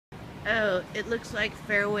Oh, it looks like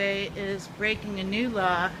Fairway is breaking a new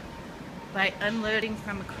law by unloading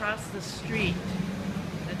from across the street.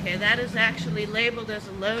 Okay, that is actually labeled as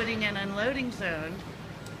a loading and unloading zone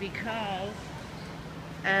because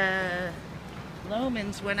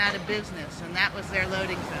Loman's went out of business and that was their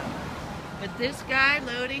loading zone. But this guy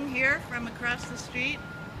loading here from across the street,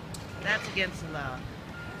 that's against the law.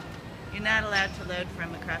 You're not allowed to load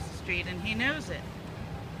from across the street, and he knows it.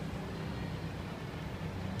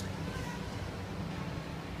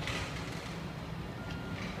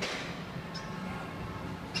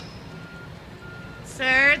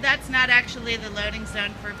 Sir, that's not actually the loading zone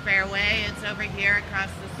for Fairway. It's over here across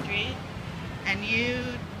the street. And you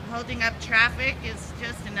holding up traffic is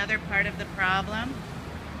just another part of the problem.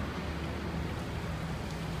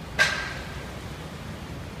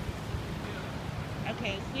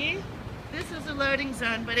 Okay, see? This is a loading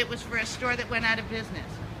zone, but it was for a store that went out of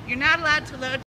business. You're not allowed to load